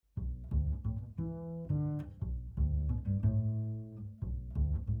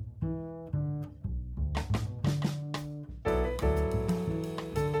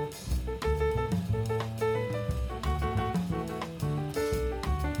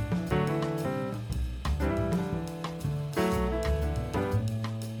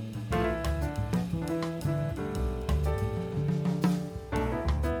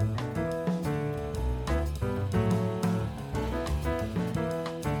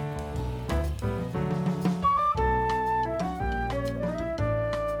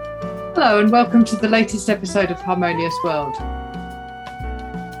Hello and welcome to the latest episode of Harmonious World.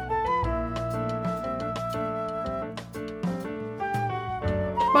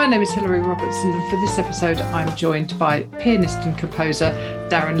 My name is Hilary Robertson, and for this episode I'm joined by pianist and composer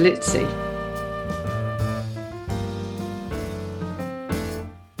Darren Litzy.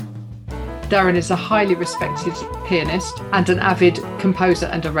 Darren is a highly respected pianist and an avid composer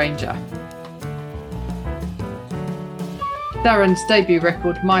and arranger. Darren's debut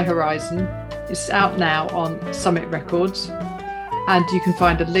record, My Horizon, is out now on Summit Records, and you can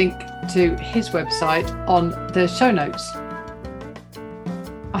find a link to his website on the show notes.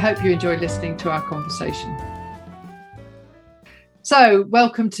 I hope you enjoy listening to our conversation. So,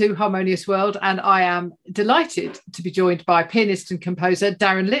 welcome to Harmonious World, and I am delighted to be joined by pianist and composer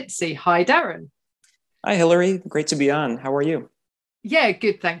Darren Litzy. Hi, Darren. Hi, Hilary. Great to be on. How are you? Yeah,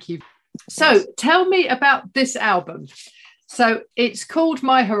 good, thank you. So, tell me about this album. So it's called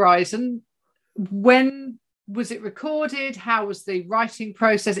My Horizon. When was it recorded? How was the writing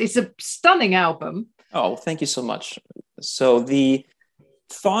process? It's a stunning album. Oh, thank you so much. So the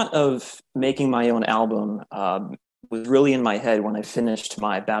thought of making my own album was really in my head when I finished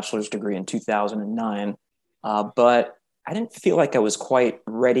my bachelor's degree in 2009. But I didn't feel like I was quite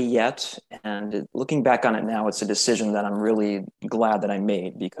ready yet. And looking back on it now, it's a decision that I'm really glad that I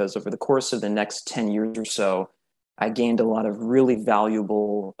made, because over the course of the next 10 years or so, I gained a lot of really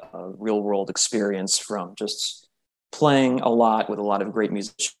valuable real-world experience from just playing a lot with a lot of great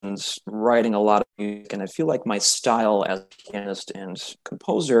musicians, writing a lot of music, and I feel like my style as a pianist and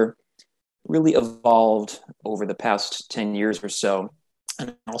composer really evolved over the past 10 years or so.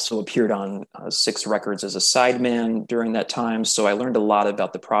 And I also appeared on 6 records as a sideman during that time, so I learned a lot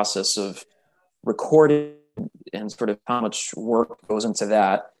about the process of recording and sort of how much work goes into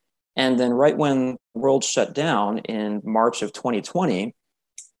that. And then right when the world shut down in March of 2020,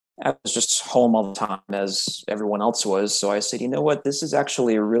 I was just home all the time as everyone else was. So I said, you know what, this is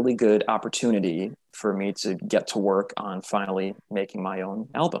actually a really good opportunity for me to get to work on finally making my own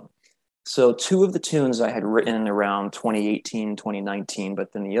album. So 2 of the tunes I had written around 2018, 2019,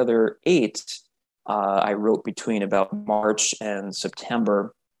 but then the other 8 I wrote between about March and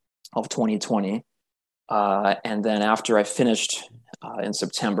September of 2020. And then after I finished in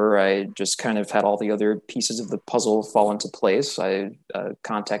September, I just kind of had all the other pieces of the puzzle fall into place. I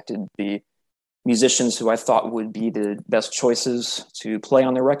contacted the musicians who I thought would be the best choices to play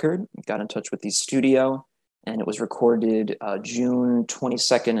on the record, got in touch with the studio, and it was recorded June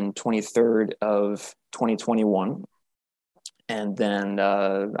 22nd and 23rd of 2021. And then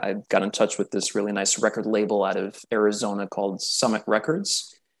I got in touch with this really nice record label out of Arizona called Summit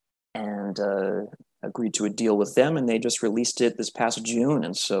Records, and agreed to a deal with them, and they just released it this past June.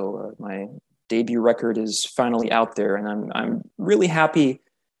 And so my debut record is finally out there, and I'm really happy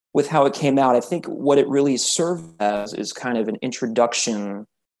with how it came out. I think what it really served as is kind of an introduction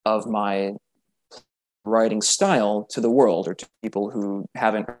of my writing style to the world, or to people who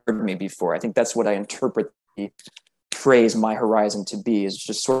haven't heard me before. I think that's what I interpret the phrase "My Horizon" to be, is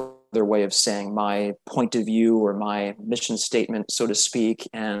just sort of their way of saying my point of view or my mission statement, so to speak.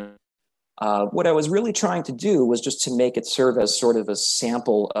 And what I was really trying to do was just to make it serve as sort of a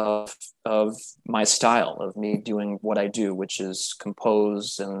sample of my style, of me doing what I do, which is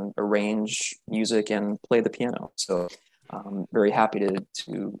compose and arrange music and play the piano. So I'm very happy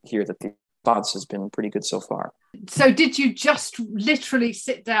to hear that the response has been pretty good so far. So did you just literally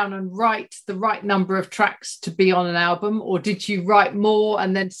sit down and write the right number of tracks to be on an album, or did you write more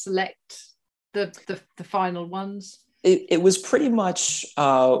and then select the final ones? It was pretty much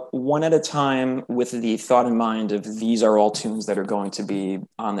one at a time, with the thought in mind of these are all tunes that are going to be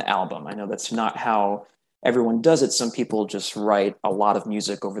on the album. I know that's not how everyone does it. Some people just write a lot of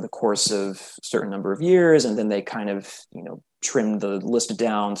music over the course of a certain number of years, and then they kind of, trim the list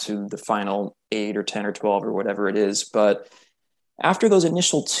down to the final 8 or 10 or 12 or whatever it is. But after those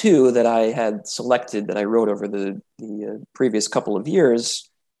initial 2 that I had selected, that I wrote over the previous couple of years,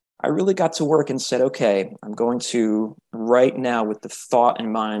 I really got to work and said, okay, I'm going to write now with the thought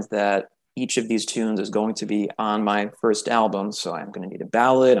in mind that each of these tunes is going to be on my first album. So I'm going to need a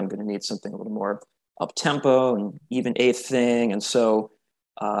ballad. I'm going to need something a little more up-tempo and even 8th thing. And so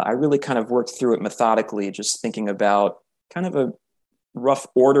I really kind of worked through it methodically, just thinking about kind of a rough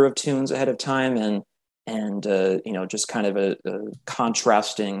order of tunes ahead of time, and just kind of a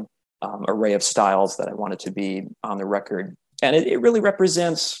contrasting array of styles that I wanted to be on the record. And it really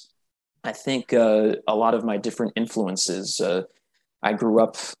represents, I think, a lot of my different influences. I grew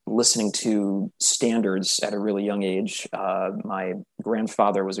up listening to standards at a really young age. My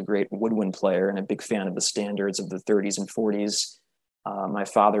grandfather was a great woodwind player and a big fan of the standards of the 30s and 40s. My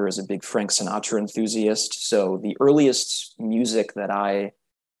father is a big Frank Sinatra enthusiast. So the earliest music that I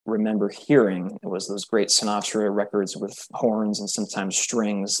remember hearing was those great Sinatra records with horns and sometimes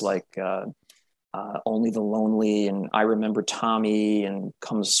strings, like Only the Lonely and I Remember Tommy and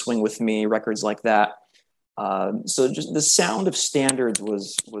Come Swing With Me, records like that. So just the sound of standards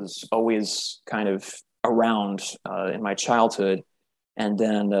was always kind of around in my childhood. And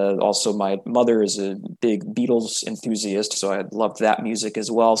then also my mother is a big Beatles enthusiast, so I loved that music as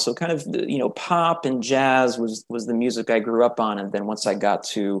well. So kind of, pop and jazz was the music I grew up on. And then once I got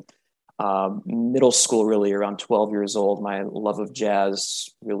to middle school, really around 12 years old, my love of jazz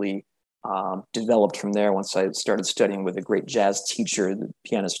really developed from there once I started studying with a great jazz teacher, the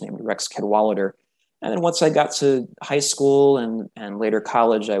pianist named Rex Cadwallader. And then once I got to high school and later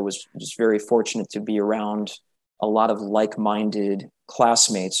college, I was just very fortunate to be around a lot of like-minded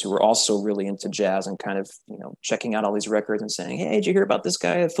classmates who were also really into jazz and kind of, checking out all these records and saying, "Hey, did you hear about this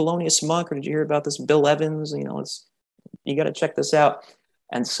guy, Thelonious Monk, or did you hear about this Bill Evans? You got to check this out."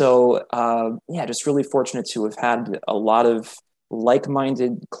 And so, just really fortunate to have had a lot of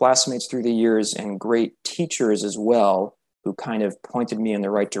like-minded classmates through the years and great teachers as well, who kind of pointed me in the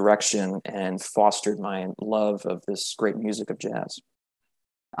right direction and fostered my love of this great music of jazz.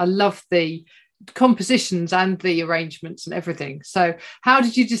 I love the compositions and the arrangements and everything. So how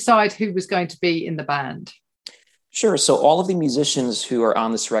did you decide who was going to be in the band? Sure. So all of the musicians who are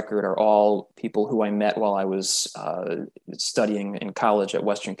on this record are all people who I met while I was studying in college at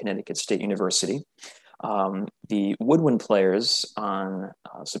Western Connecticut State University. The woodwind players on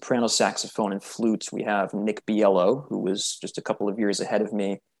soprano saxophone and flute, we have Nick Biello, who was just a couple of years ahead of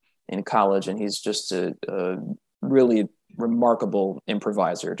me in college, and he's just a really remarkable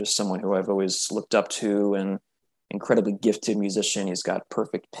improviser, just someone who I've always looked up to, and incredibly gifted musician. He's got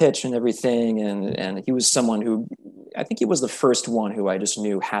perfect pitch and everything, and he was someone who, I think he was the first one who I just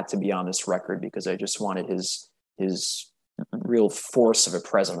knew had to be on this record, because I just wanted his real force of a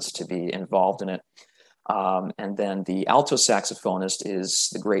presence to be involved in it. And then the alto saxophonist is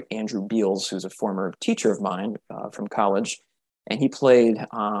the great Andrew Beals, who's a former teacher of mine from college. And he played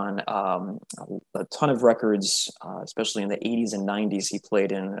on a ton of records, especially in the 80s and 90s. He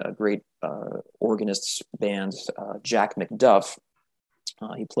played in a great organist's band, Jack McDuff.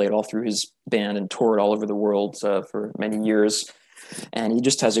 He played all through his band and toured all over the world for many years. And he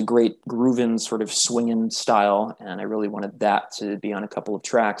just has a great grooving, sort of swinging style. And I really wanted that to be on a couple of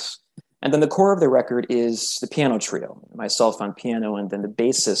tracks. And then the core of the record is the piano trio, myself on piano, and then the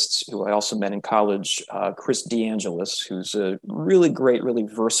bassist, who I also met in college, Chris DeAngelis, who's a really great, really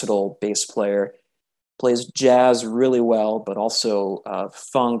versatile bass player, plays jazz really well, but also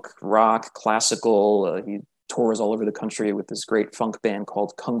funk, rock, classical. He tours all over the country with this great funk band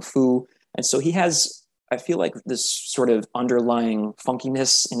called Kung Fu. And so he has, I feel like, this sort of underlying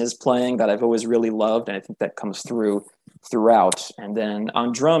funkiness in his playing that I've always really loved, and I think that comes throughout. And then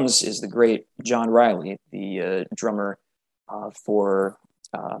on drums is the great John Riley, the drummer for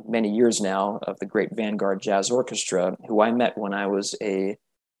many years now of the great Vanguard Jazz Orchestra, who I met when I was a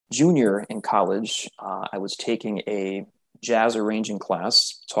junior in college. I was taking a jazz arranging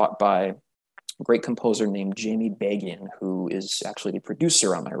class taught by a great composer named Jamie Bagian, who is actually the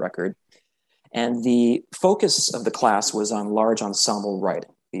producer on my record. And the focus of the class was on large ensemble writing.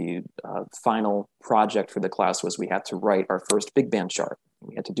 The final project for the class was we had to write our first big band chart.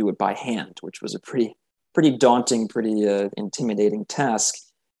 We had to do it by hand, which was a pretty daunting, pretty intimidating task.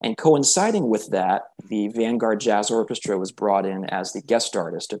 And coinciding with that, the Vanguard Jazz Orchestra was brought in as the guest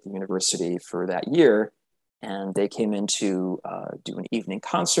artist at the university for that year. And they came in to do an evening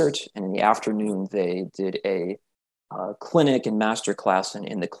concert. And in the afternoon, they did a clinic and master class. And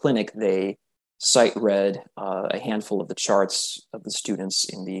in the clinic, they sight read a handful of the charts of the students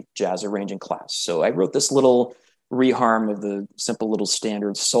in the jazz arranging class. So I wrote this little reharm of the simple little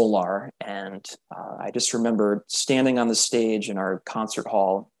standard Solar, and I just remember standing on the stage in our concert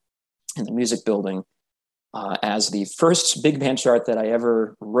hall in the music building as the first big band chart that I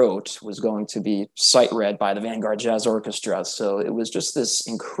ever wrote was going to be sight read by the Vanguard Jazz Orchestra. So it was just this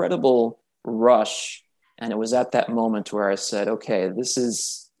incredible rush, and it was at that moment where I said, okay, this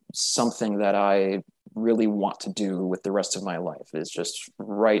is something that I really want to do with the rest of my life, is just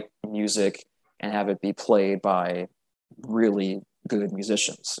write music and have it be played by really good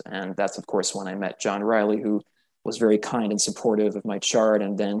musicians. And that's, of course, when I met John Riley, who was very kind and supportive of my chart.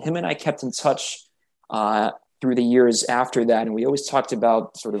 And then him and I kept in touch through the years after that. And we always talked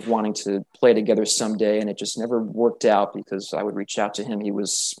about sort of wanting to play together someday. And it just never worked out because I would reach out to him. He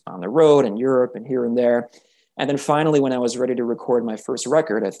was on the road in Europe and here and there. And then finally, when I was ready to record my first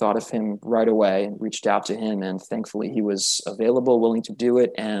record, I thought of him right away and reached out to him. And thankfully, he was available, willing to do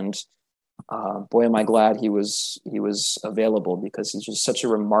it. And boy, am I glad he was available, because he's just such a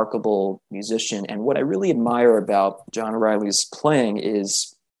remarkable musician. And what I really admire about John Riley's playing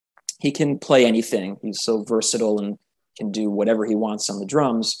is he can play anything. He's so versatile and can do whatever he wants on the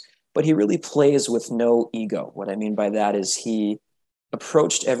drums, but he really plays with no ego. What I mean by that is he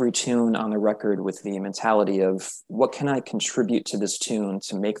approached every tune on the record with the mentality of, what can I contribute to this tune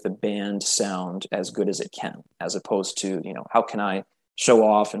to make the band sound as good as it can, as opposed to, how can I show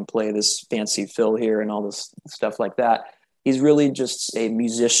off and play this fancy fill here and all this stuff like that. He's really just a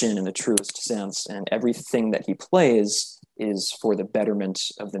musician in the truest sense, and everything that he plays is for the betterment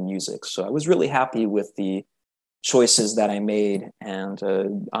of the music. So I was really happy with the choices that I made, and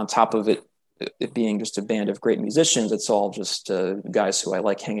on top of it being just a band of great musicians, it's all just guys who I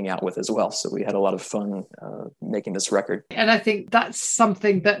like hanging out with as well. So we had a lot of fun making this record. And I think that's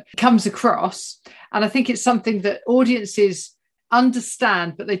something that comes across, and I think it's something that audiences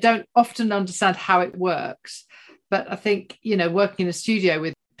understand, but they don't often understand how it works. But I think, working in a studio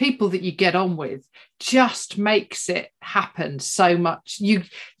with people that you get on with just makes it happen so much. You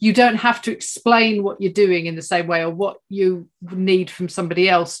don't have to explain what you're doing in the same way, or what you need from somebody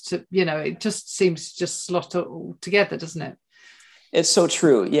else to, it just seems to just slot it all together, doesn't it? It's so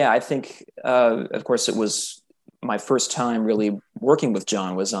true. Yeah, I think, of course, it was my first time really working with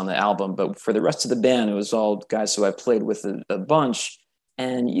John was on the album, but for the rest of the band, it was all guys who I played with a bunch.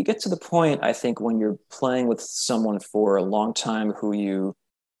 And you get to the point, I think, when you're playing with someone for a long time who you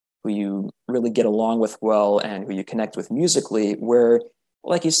really get along with well and who you connect with musically, where,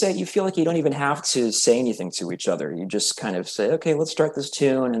 like you said, you feel like you don't even have to say anything to each other. You just kind of say, okay, let's start this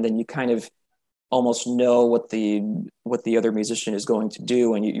tune. And then you kind of almost know what the other musician is going to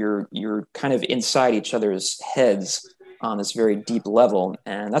do. And you're kind of inside each other's heads on this very deep level.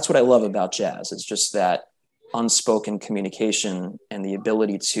 And that's what I love about jazz. It's just that unspoken communication and the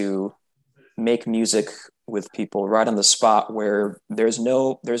ability to make music with people right on the spot, where there's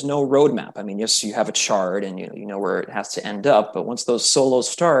no roadmap. I mean, yes, you have a chart and you know where it has to end up, but once those solos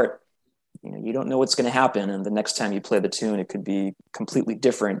start, you don't know what's going to happen. And the next time you play the tune, it could be completely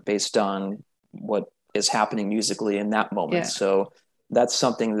different based on what is happening musically in that moment. Yeah. So that's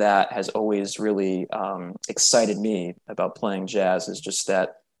something that has always really excited me about playing jazz, is just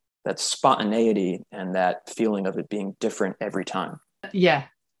that spontaneity and that feeling of it being different every time. Yeah.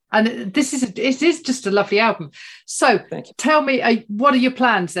 And it is just a lovely album. So tell me, what are your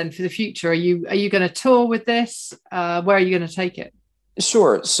plans then for the future? Are you going to tour with this? Where are you going to take it?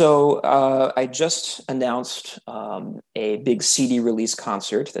 Sure. So I just announced a big CD release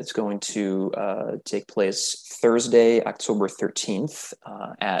concert that's going to take place Thursday, October 13th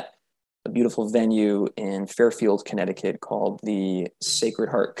at a beautiful venue in Fairfield, Connecticut called the Sacred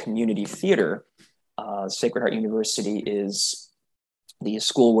Heart Community Theater. Sacred Heart University is the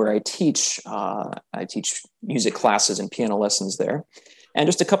school where I teach. I teach music classes and piano lessons there. And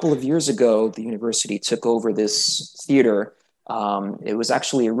just a couple of years ago, the university took over this theater. It was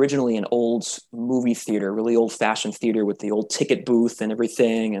actually originally an old movie theater, really old-fashioned theater with the old ticket booth and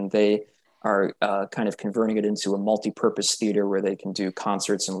everything. And they are kind of converting it into a multi-purpose theater where they can do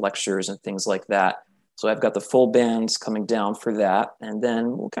concerts and lectures and things like that. So I've got the full bands coming down for that. And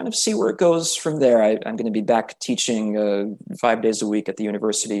then we'll kind of see where it goes from there. I'm going to be back teaching 5 days a week at the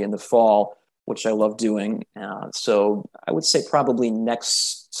university in the fall, which I love doing. So I would say probably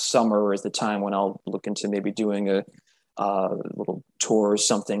next summer is the time when I'll look into maybe doing a little tour or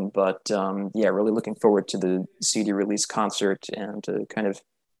something. But really looking forward to the CD release concert and kind of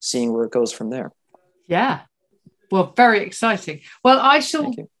seeing where it goes from there. Yeah. Well, very exciting. Well, I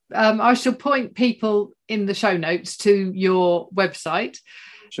shall point people in the show notes to your website.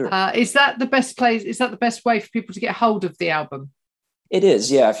 Sure. Is that the best place? Is that the best way for people to get hold of the album? It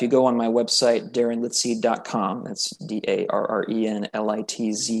is, yeah. If you go on my website, darrenlitzie.com, that's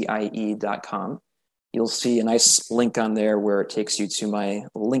DARRENLITZIE.com, you'll see a nice link on there where it takes you to my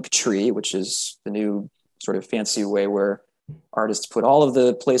link tree, which is the new sort of fancy way where artists put all of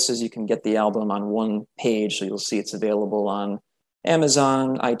the places you can get the album on one page. So you'll see it's available on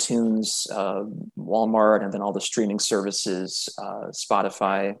Amazon, iTunes, Walmart, and then all the streaming services,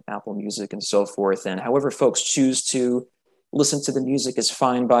 Spotify, Apple Music, and so forth. And however folks choose to listen to the music is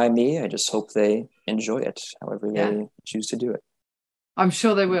fine by me. I just hope they enjoy it, however they choose to do it. I'm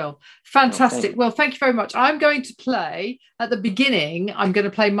sure they will. Fantastic. Well, thank you very much. I'm going to play at the beginning. I'm going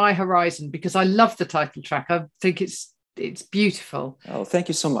to play My Horizon because I love the title track. I think it's beautiful. Oh, thank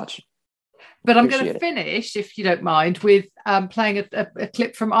you so much. But I'm going to finish, if you don't mind, with playing a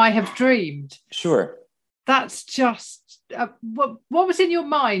clip from I Have Dreamed. Sure. That's just what was in your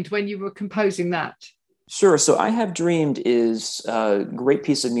mind when you were composing that? Sure. So I Have Dreamed is a great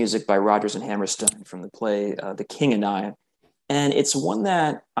piece of music by Rodgers and Hammerstein from the play The King and I. And it's one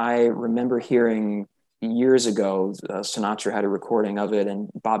that I remember hearing years ago. Sinatra had a recording of it and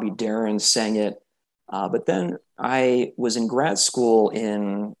Bobby Darin sang it. But then I was in grad school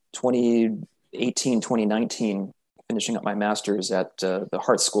in 2018, 2019, finishing up my master's at the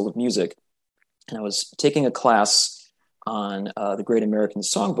Hart School of Music. And I was taking a class on the Great American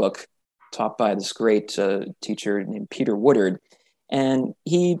Songbook taught by this great teacher named Peter Woodard. And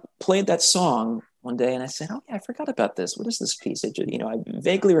he played that song one day and I said, oh yeah, I forgot about this. What is this piece? I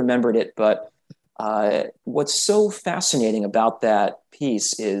vaguely remembered it, but what's so fascinating about that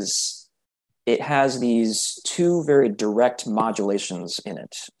piece is it has these two very direct modulations in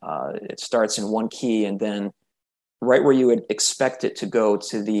it. It starts in one key and then right where you would expect it to go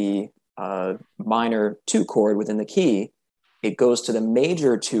to the minor 2 chord within the key, it goes to the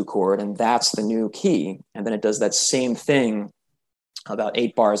major 2 chord, and that's the new key. And then it does that same thing about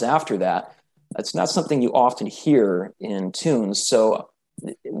 8 bars after that. That's not something you often hear in tunes. So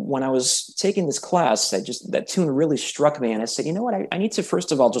when I was taking this class, that tune really struck me. And I said, you know what, I need to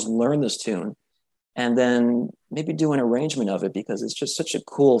first of all just learn this tune and then maybe do an arrangement of it because it's just such a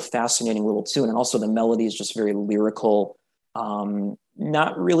cool, fascinating little tune. And also the melody is just very lyrical.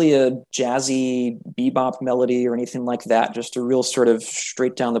 Not really a jazzy bebop melody or anything like that, just a real sort of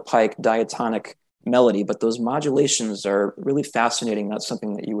straight down the pike diatonic melody. But those modulations are really fascinating, not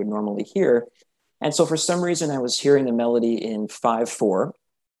something that you would normally hear. And so for some reason, I was hearing the melody in 5/4,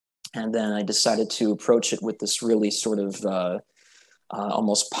 and then I decided to approach it with this really sort of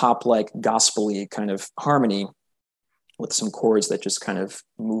almost pop-like, gospel-y kind of harmony with some chords that just kind of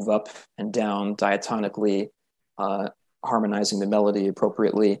move up and down diatonically, harmonizing the melody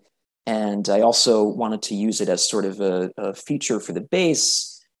appropriately. And I also wanted to use it as sort of a feature for the bass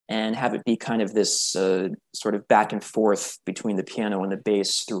and have it be kind of this sort of back and forth between the piano and the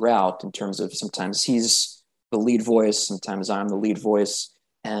bass throughout in terms of sometimes he's the lead voice, sometimes I'm the lead voice.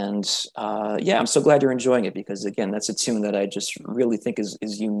 And I'm so glad you're enjoying it because, again, that's a tune that I just really think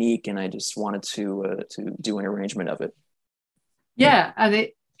is unique and I just wanted to do an arrangement of it. Yeah, and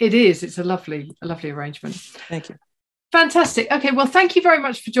it is. It's a lovely arrangement. Thank you. Fantastic. Okay, well, thank you very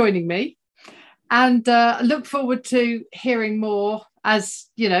much for joining me, and I look forward to hearing more as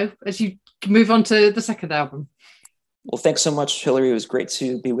you move on to the second album. Well, thanks so much, Hillary. It was great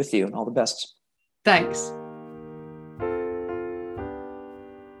to be with you, and all the best. Thanks.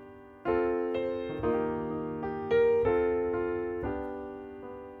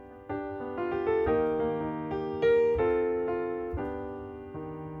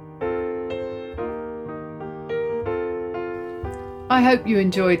 I hope you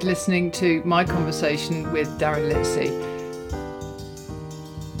enjoyed listening to my conversation with Darren Litzy.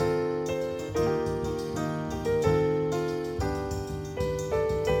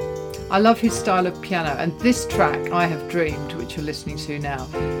 I love his style of piano, and this track, I Have Dreamed, which you're listening to now,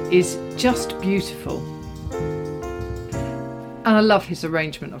 is just beautiful. And I love his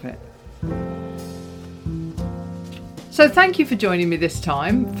arrangement of it. So thank you for joining me this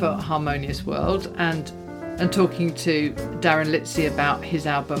time for Harmonious World and talking to Darren Litzy about his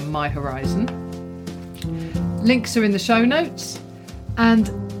album My Horizon. Links are in the show notes,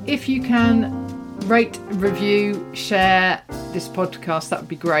 and if you can rate, review, share this podcast, that would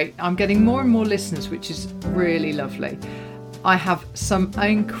be great. I'm getting more and more listeners, which is really lovely. I have some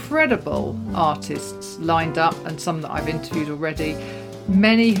incredible artists lined up and some that I've interviewed already,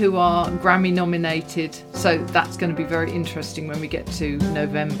 many who are Grammy nominated, so that's going to be very interesting when we get to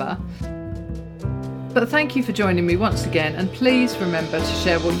November. But thank you for joining me once again, and please remember to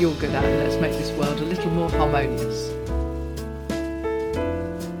share what you're good at, and let's make this world a little more harmonious.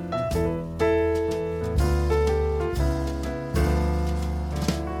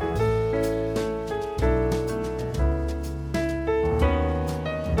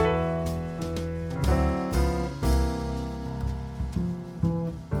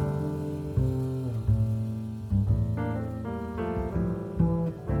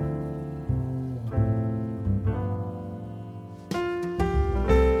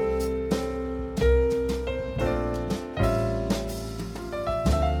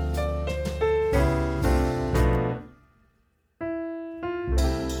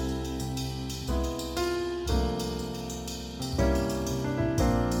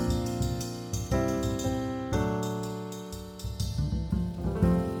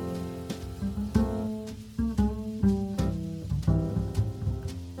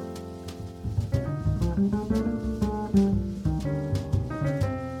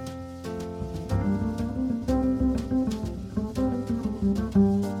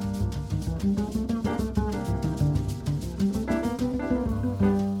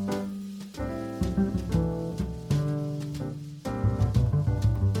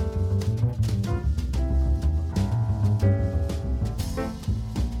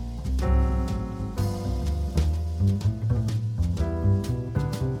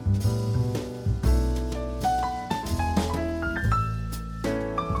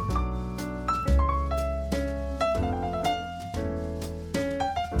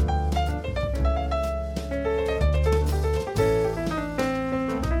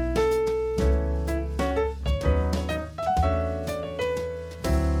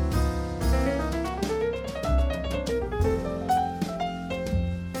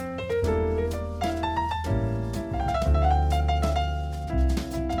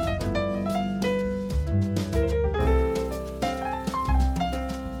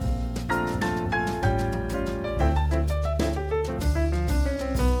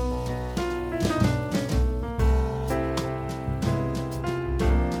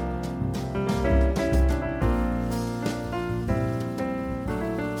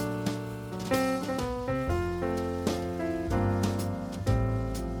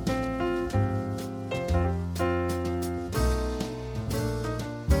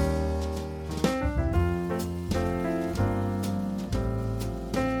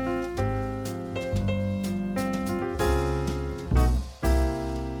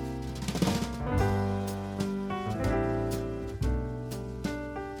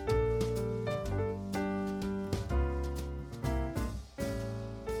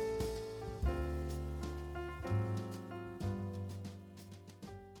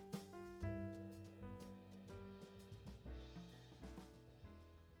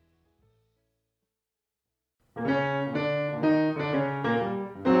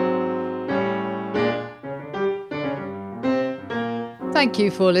 Thank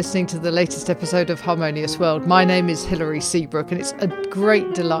you for listening to the latest episode of Harmonious World. My name is Hilary Seabrook, and it's a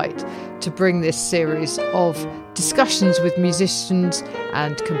great delight to bring this series of discussions with musicians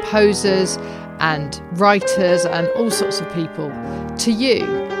and composers and writers and all sorts of people to you.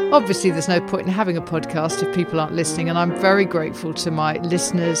 Obviously, there's no point in having a podcast if people aren't listening, and I'm very grateful to my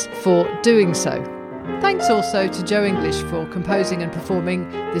listeners for doing so. Thanks also to Joe English for composing and performing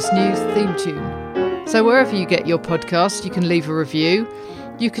this new theme tune. So wherever you get your podcast, you can leave a review.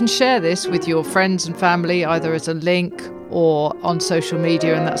 You can share this with your friends and family, either as a link or on social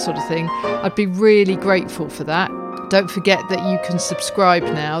media and that sort of thing. I'd be really grateful for that. Don't forget that you can subscribe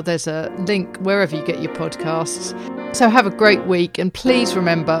now. There's a link wherever you get your podcasts. So have a great week, and please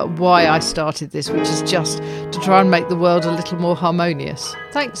remember why I started this, which is just to try and make the world a little more harmonious.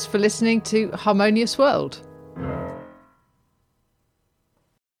 Thanks for listening to Harmonious World.